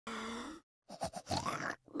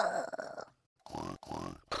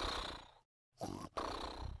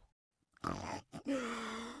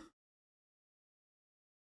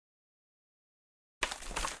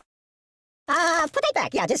Put it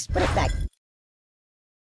back. Yeah, just put it back.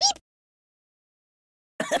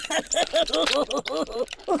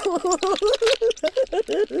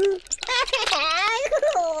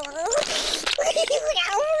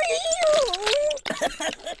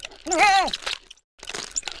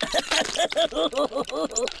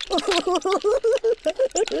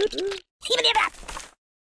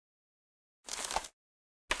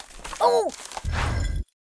 Oh!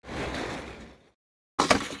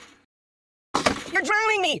 You're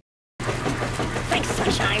drowning me! Thanks,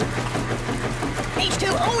 sunshine. H2,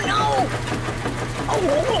 oh no! Oh,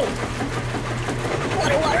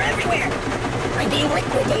 water everywhere! I'm being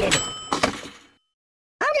liquidated.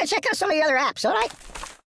 I'm gonna check out some of the other apps, alright?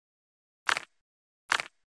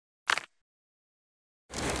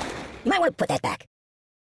 You might want to put that back.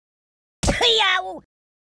 Yow!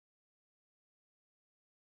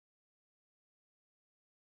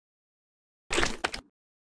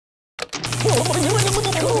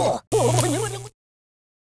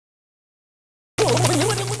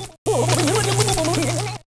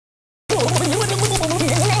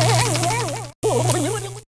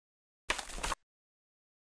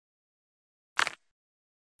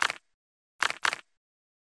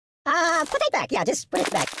 Put that back. Yeah, just put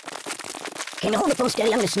it back. Can you hold the phone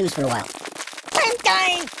steady? I'm gonna snooze for a while. I'm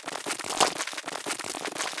dying!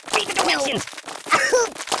 Read the directions!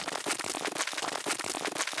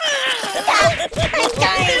 I'm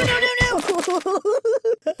dying! No!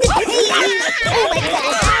 Oh my God!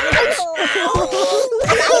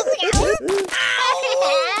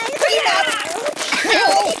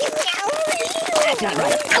 That's not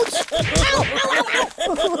right. Ouch! Ow!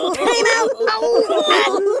 Time out!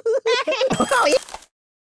 Oh, yeah.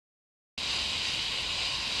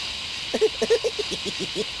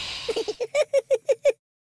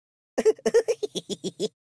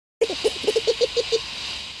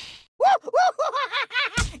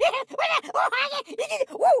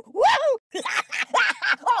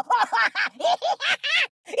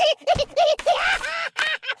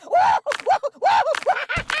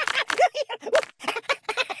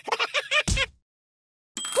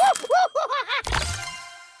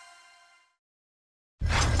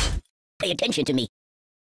 Pay attention to me.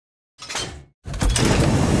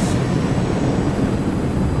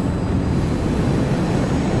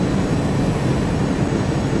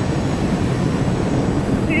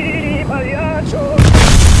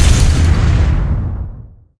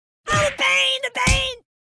 The pain!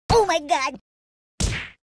 Oh my God!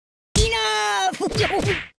 Enough!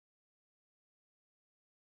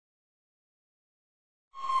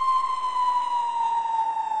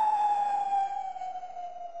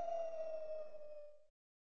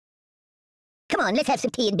 Come on, let's have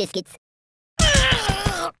some tea and biscuits.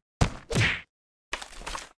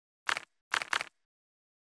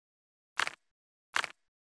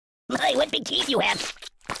 My, what big teeth you have!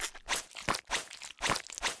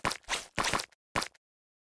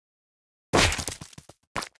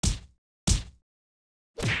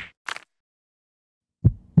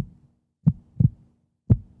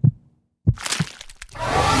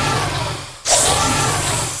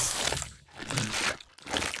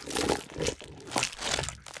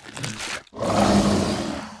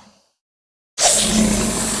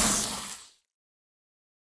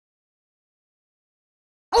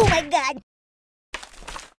 Oh my God!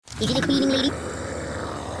 Is it a cleaning lady?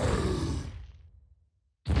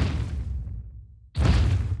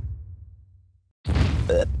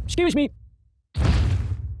 Excuse me.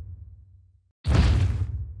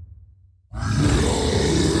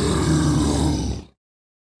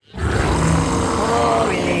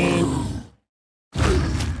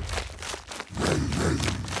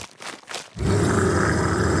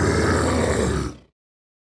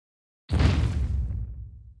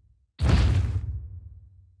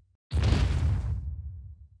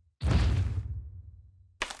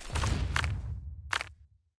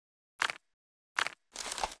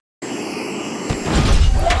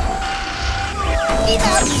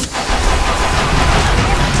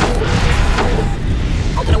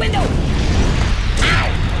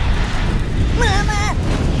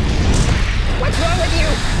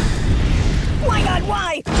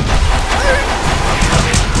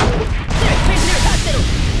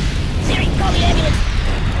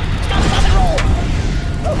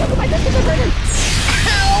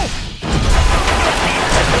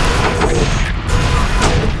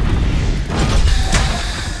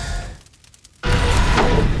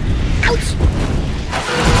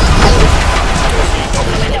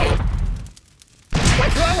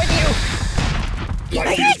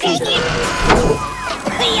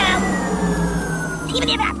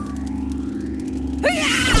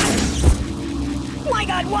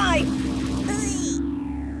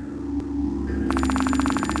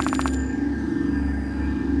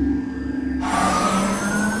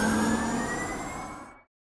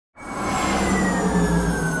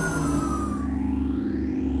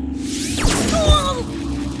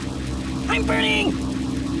 I'm burning!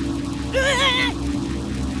 Ah!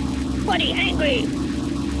 Buddy, angry!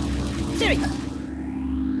 Seriously.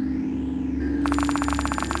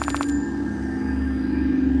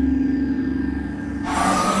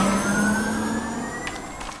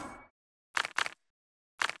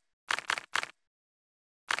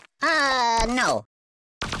 No.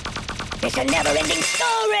 It's a never-ending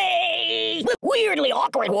story! Weirdly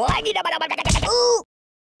awkward. Ooh!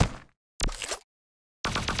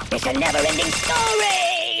 It's a never-ending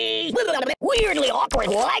story! Weirdly awkward.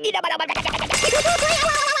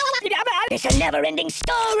 It's a never-ending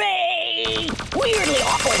story! Weirdly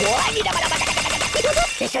awkward.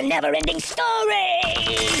 It's a never-ending story!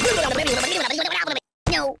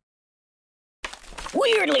 No.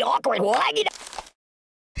 Weirdly awkward.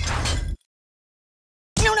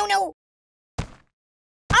 No.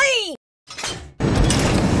 Aye!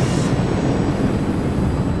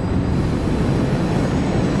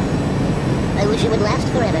 I wish it would last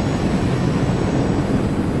forever.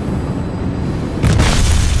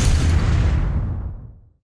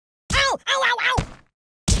 Ow!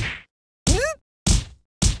 Hmm?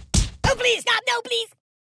 Oh, please, stop! No, please!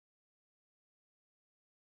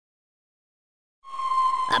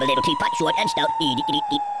 I'm a little teapot, short and stout. Eat.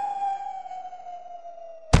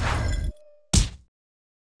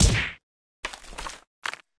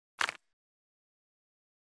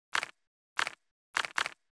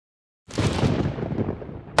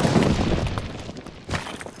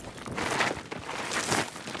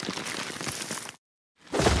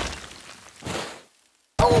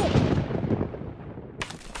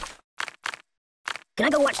 Can I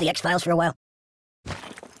go watch the X-Files for a while?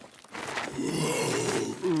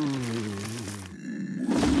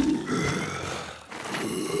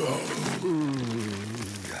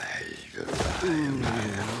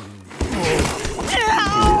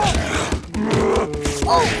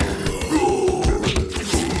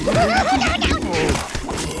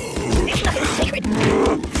 There's nothing sacred.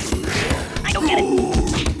 I don't get it.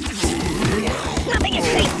 Nothing is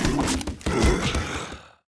safe.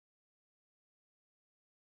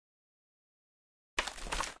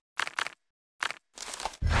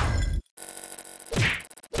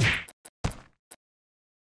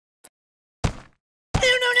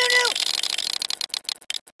 No.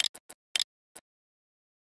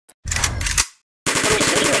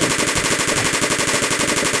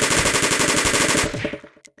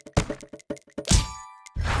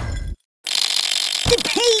 The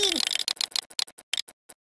pain!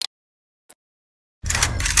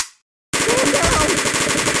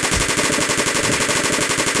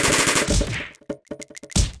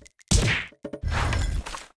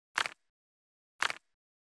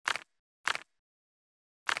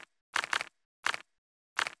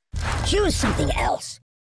 Choose something else.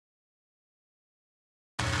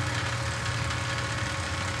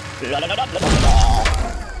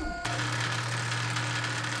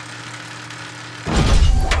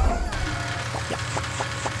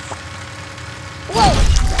 Whoa!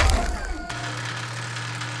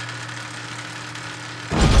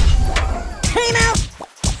 Time out!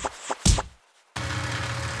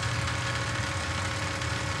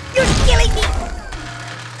 You're killing me!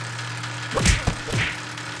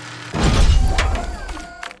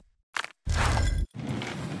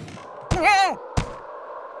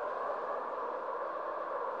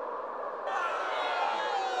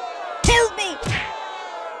 Help me!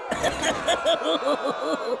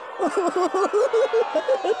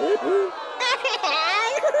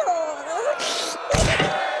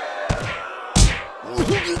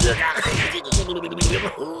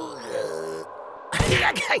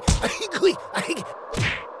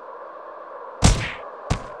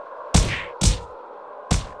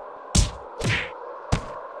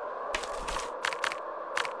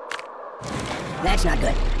 That's not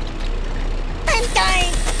good. I'm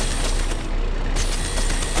dying!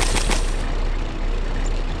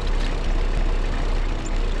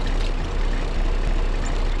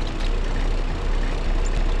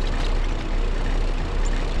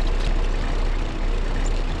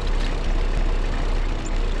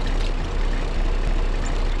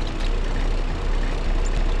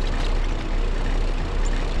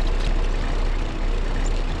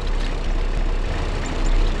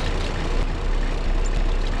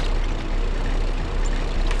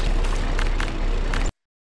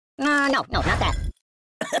 No, not that.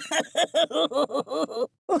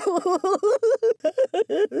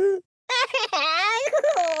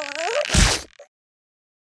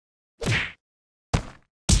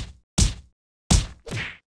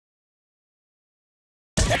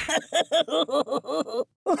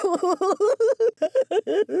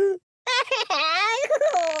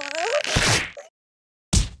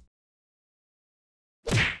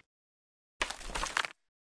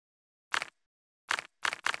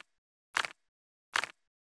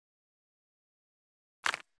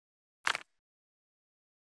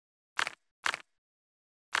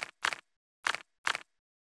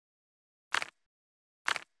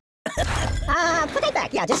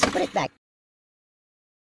 back. Yeah, just put it back.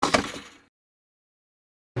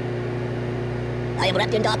 I am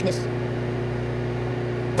wrapped in darkness.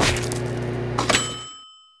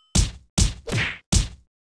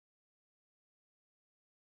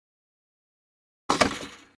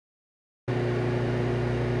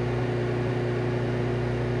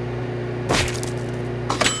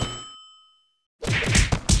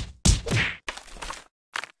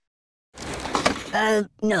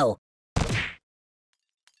 No.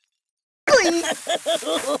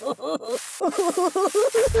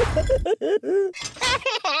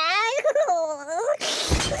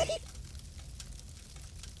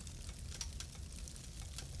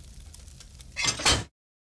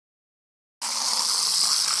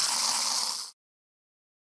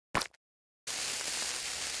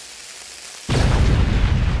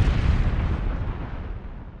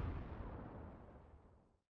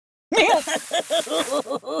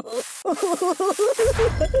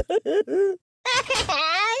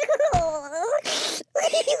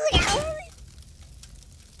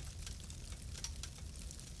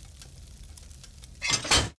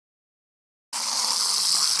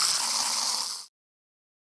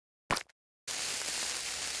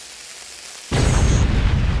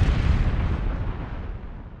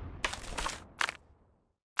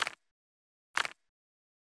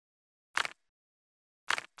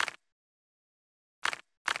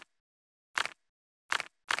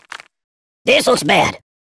 This looks bad.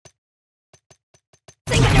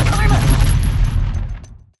 Think of your karma.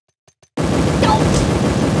 Don't.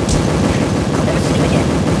 I'll never sleep again.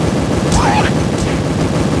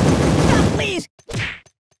 Stop, please.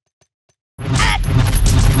 Ah.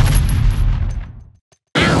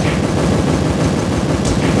 Ow.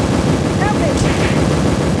 Help me.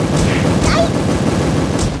 Oh.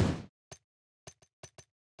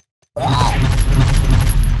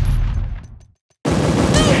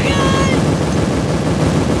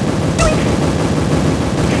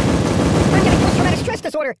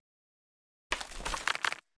 Disorder.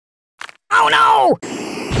 Oh no!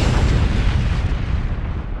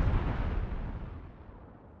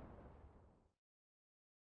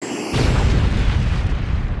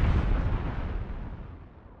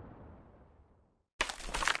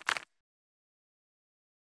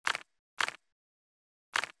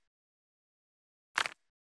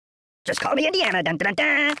 Just call me Indiana. Dun dun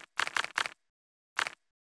dun.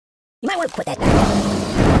 You might want to put that back.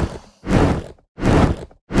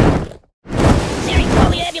 Call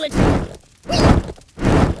the ambulance!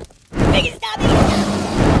 Make it stop! Make it stop!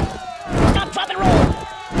 Stop, drop, and roll!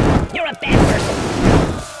 You're a bad person!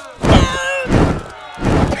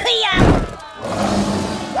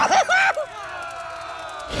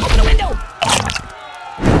 Open the window!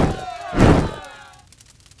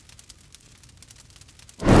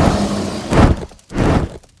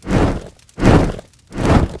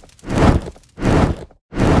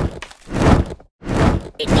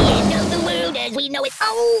 It's the end of the world as we know it.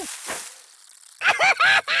 Oh!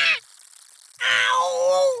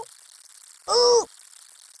 Ow! Ooh!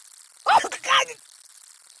 Oh, God!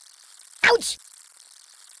 Ouch!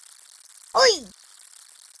 Oi!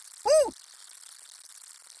 Ooh!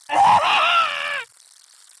 Stop!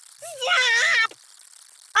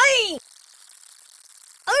 Oi!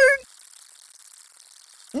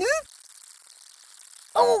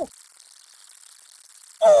 Oh!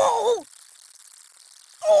 Oh!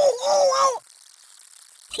 Oh!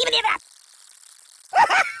 Even if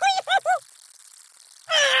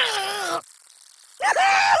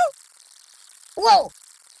Whoa!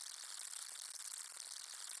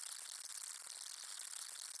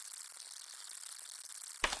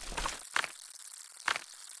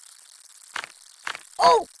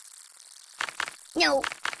 Oh! No!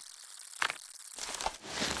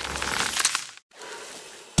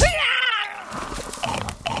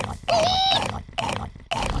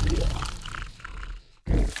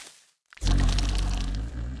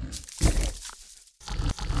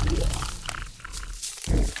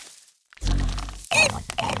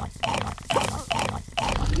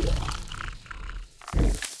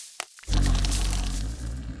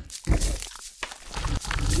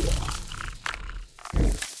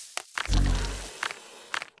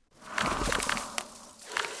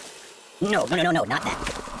 No, not that.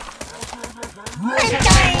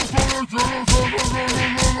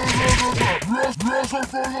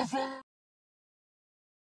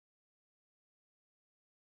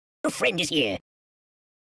 Your friend is here.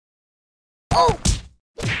 Oh!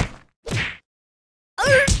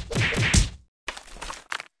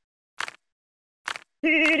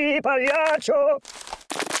 Pagliaccio!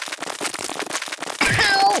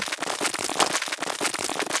 Ow!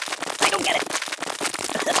 I don't get it!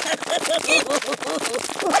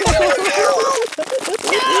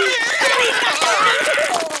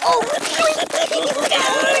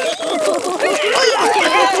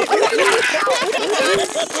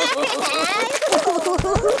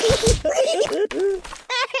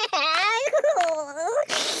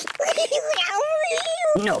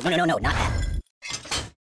 No, not that.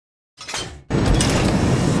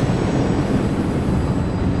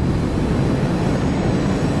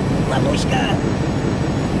 Babushka!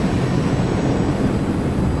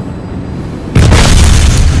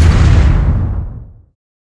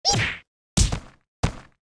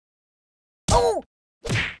 Oh!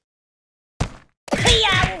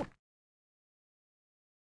 Hiyow!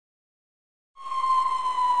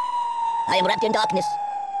 I am wrapped in darkness.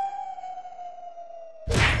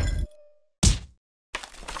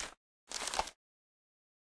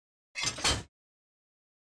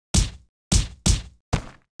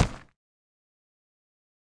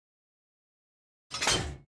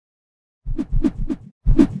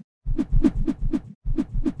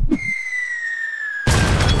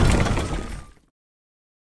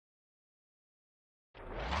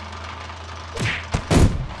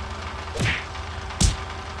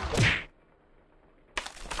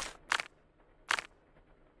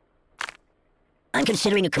 I'm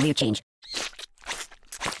considering a career change.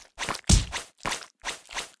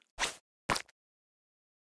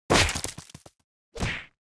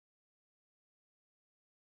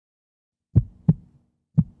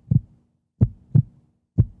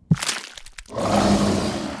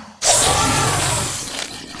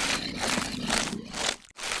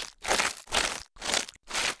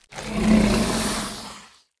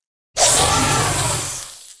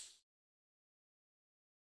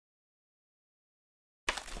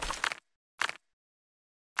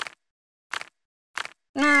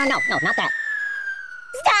 No, not that.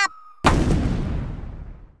 Stop!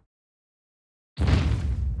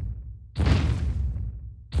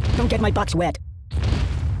 Don't get my box wet.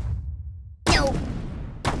 No.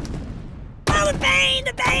 Oh, the pain!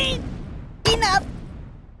 The pain! Enough!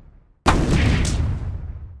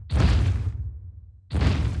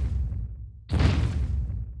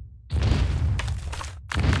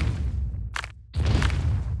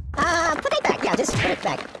 Put it back. Yeah, just put it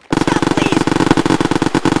back. Stop, please!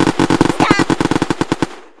 Stop!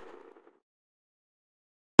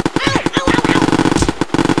 Ow! Ow! Ow!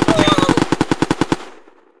 Ow!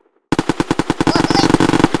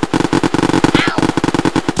 Whoa! Ow!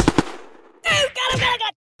 Oh, got him!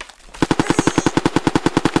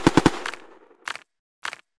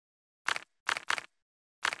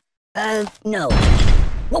 No.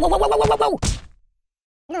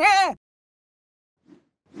 Whoa!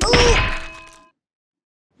 Ooh.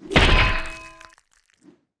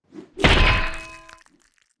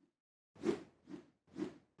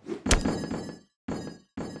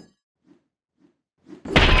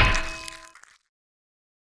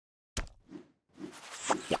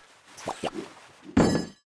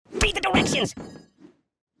 Read the directions!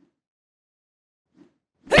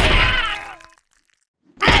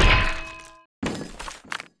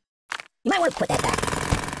 You might want to put that back.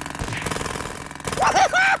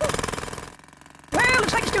 Well,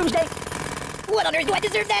 looks like it's doomsday. What on earth do I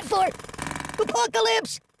deserve that for?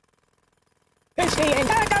 Apocalypse! It's the end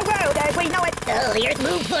of the world as we know it. Oh, the earth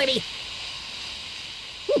moved for me.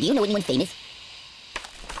 Do you know anyone famous?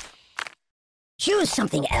 Choose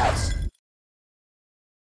something else.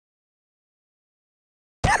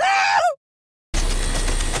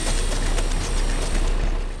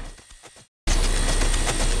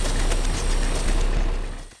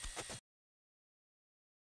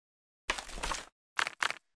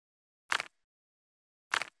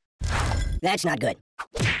 That's not good.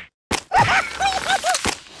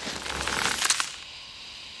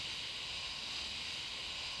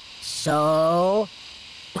 So...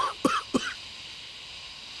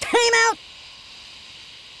 Time out!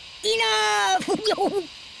 Enough!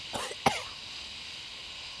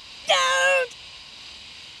 Don't!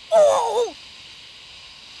 Oh!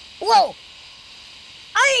 Whoa!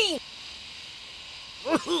 Aye!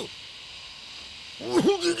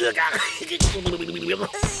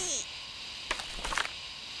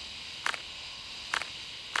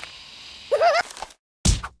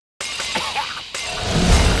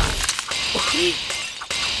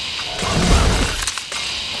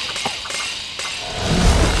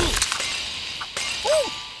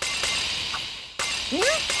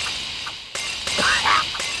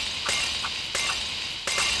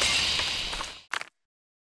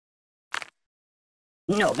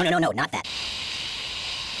 No, not that.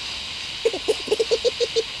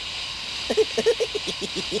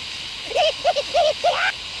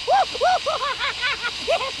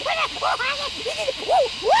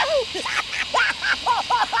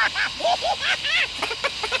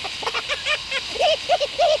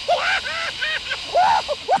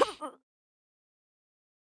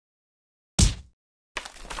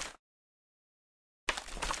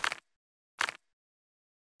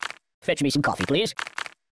 Fetch me some coffee, please.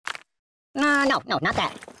 No, not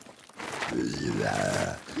that.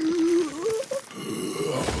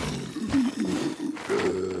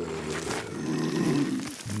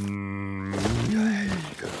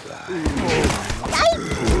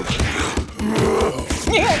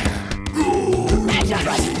 That's not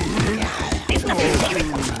right. There's nothing sacred.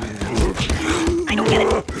 I don't get it.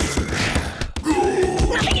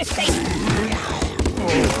 Nothing is safe.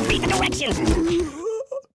 Read the directions.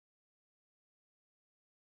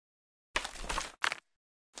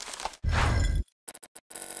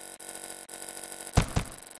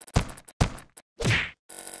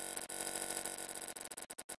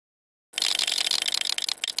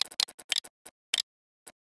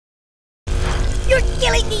 You're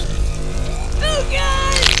killing me! Oh,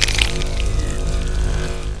 God!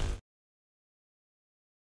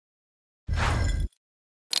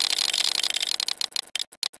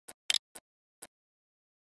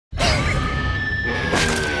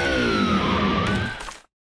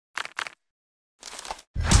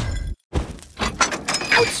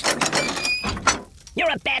 Ouch!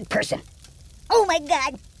 You're a bad person. Oh, my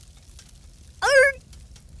God.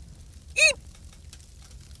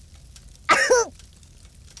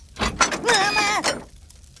 Mama!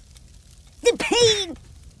 The pain!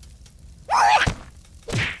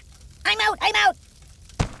 I'm out!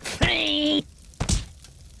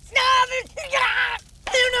 Stop it!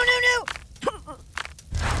 No!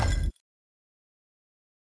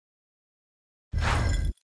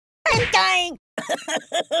 I'm dying!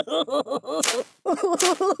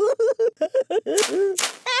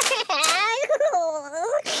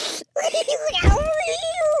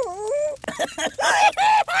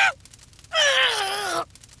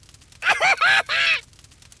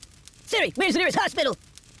 Siri, where's the nearest hospital?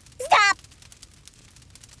 Stop!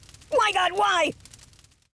 My God, why?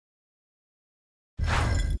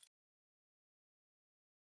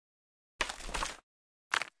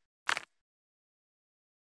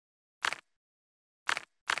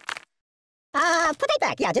 Put it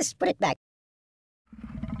back. Yeah, just put it back.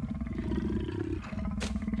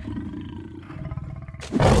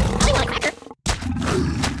 I want a cracker.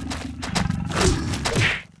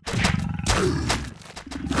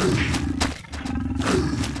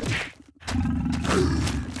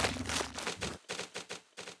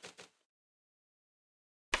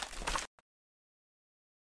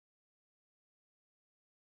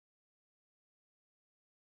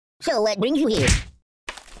 So, what brings you here?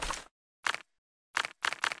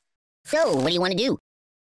 So, what do you want to do?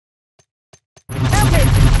 Help me!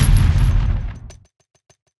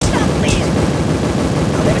 Stop, please!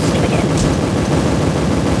 I'll never sleep again.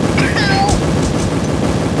 Ow!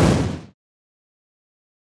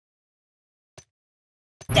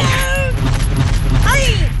 Down!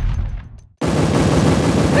 Aye!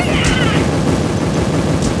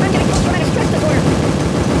 I'm getting post-traumatic stress disorder!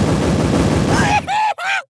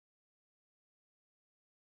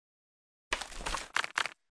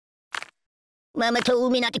 Mama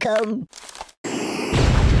told me not to come.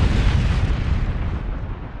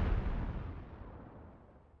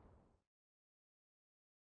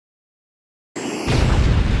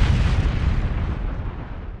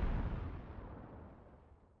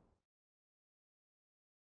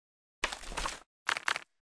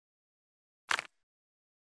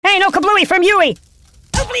 Hey, no kablooey from Yui!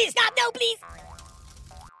 Oh, please, stop! No, please!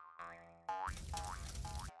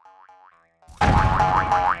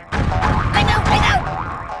 I'm out!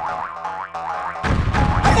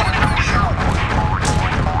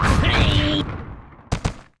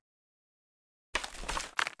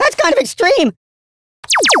 That's kind of extreme!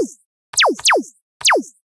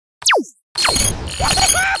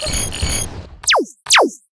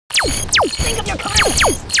 Think of your karma!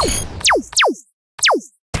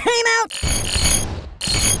 I'm out!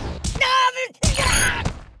 Stop it!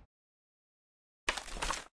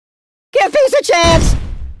 Give peace a chance!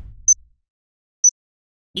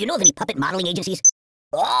 Do you know of any puppet modeling agencies?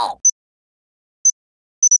 Oh!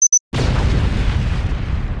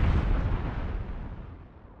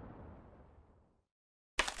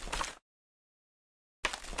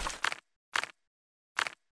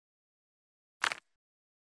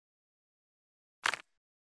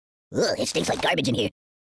 Ugh, it stinks like garbage in here.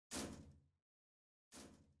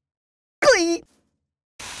 Glee!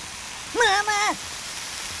 Mama!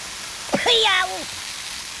 Yow!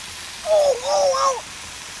 Oh!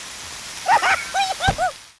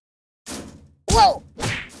 Whoa!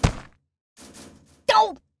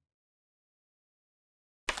 Oh!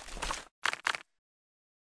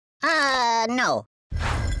 No.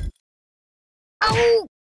 Oh!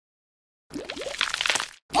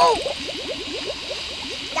 Oh!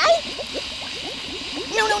 Die?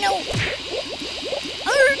 No!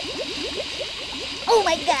 Oh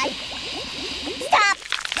my God! Stop!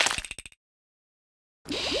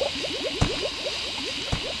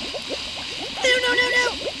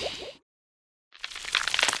 No!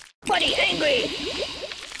 Buddy angry!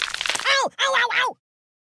 Ow!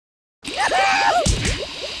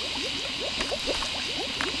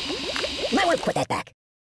 Might want to put that back.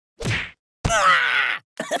 Ah!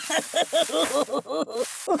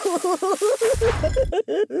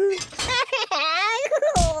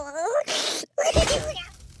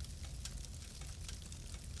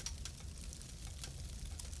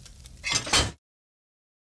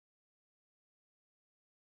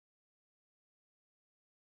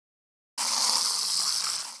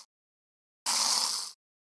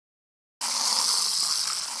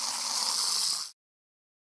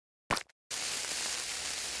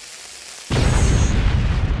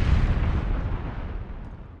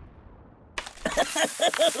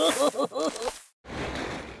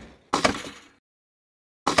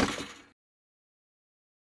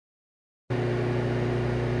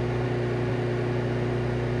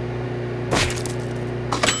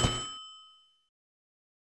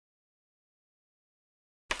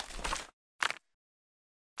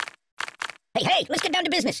 Hey, let's get down to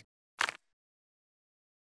business.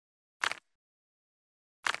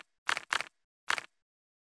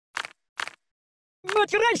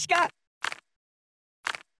 Matryoshka!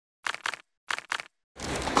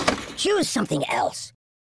 Choose something else.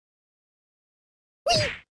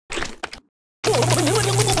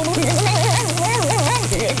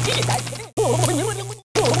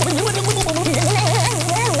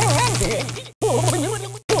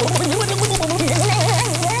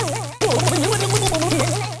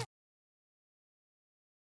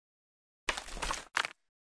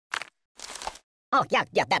 Oh, yeah,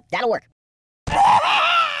 that'll work.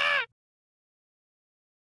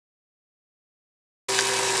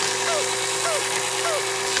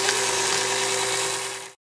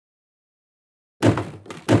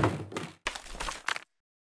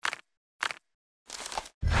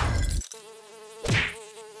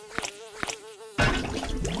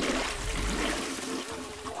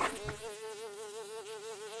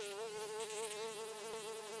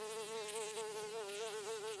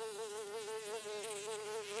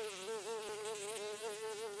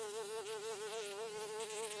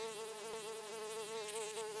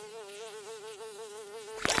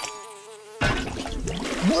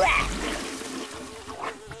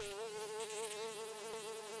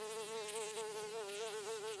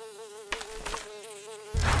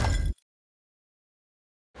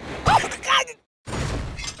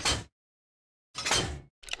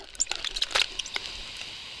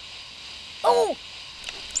 Oh!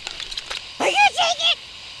 Are you taking it?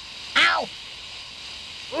 Ow!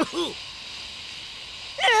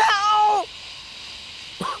 No!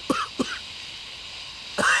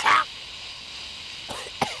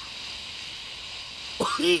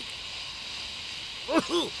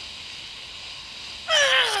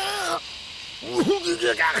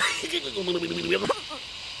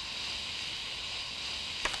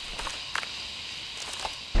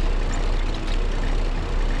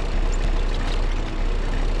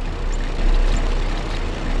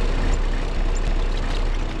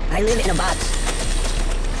 I live in a box.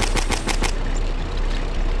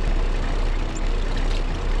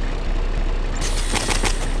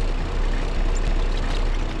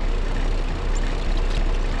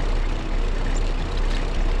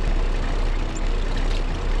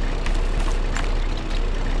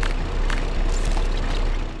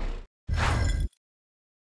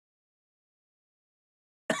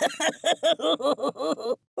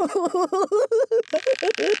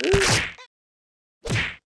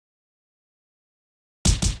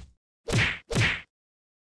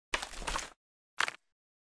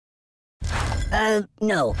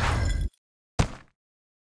 No.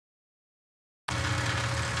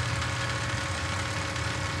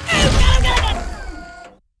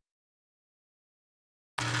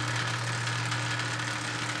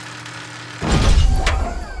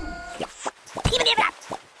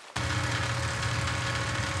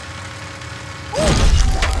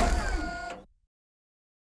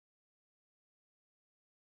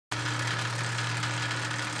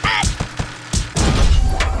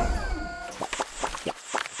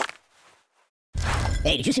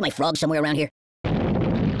 Hey, did you see my frog somewhere around here?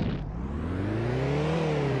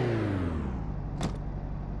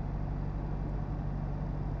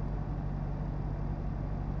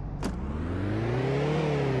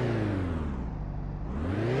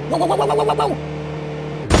 Whoa, whoa, whoa, whoa, whoa, whoa, whoa!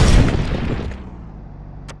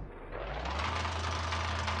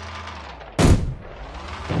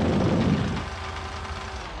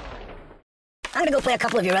 I'm gonna go play a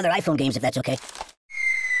couple of your other iPhone games if that's okay.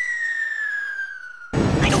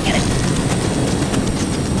 I don't get it.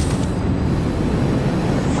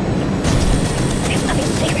 There's nothing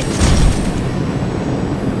sacred.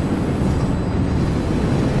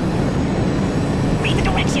 Read the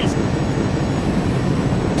directions.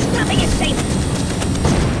 Nothing is safe.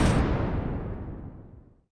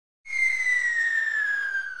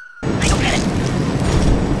 I don't get it.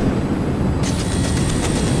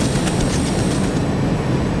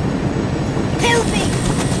 Help me!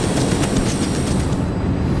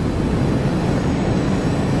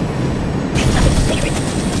 There's nothing sacred.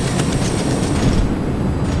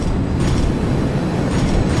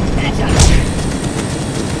 That's not right.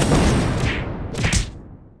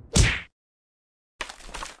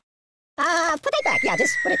 Put it back. Yeah,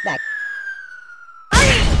 just put it back.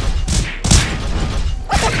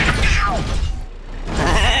 What the hell?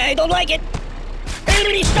 I don't like it.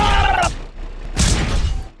 Hey, stop!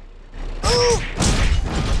 Ooh!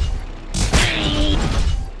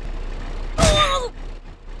 Oh!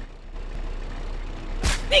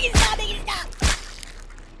 Make it stop! Make it stop!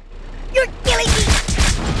 You're killing me!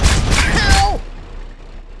 Ow!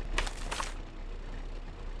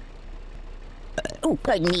 Oh,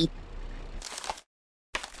 pardon me.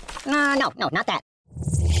 No, not that.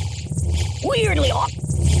 Weirdly off.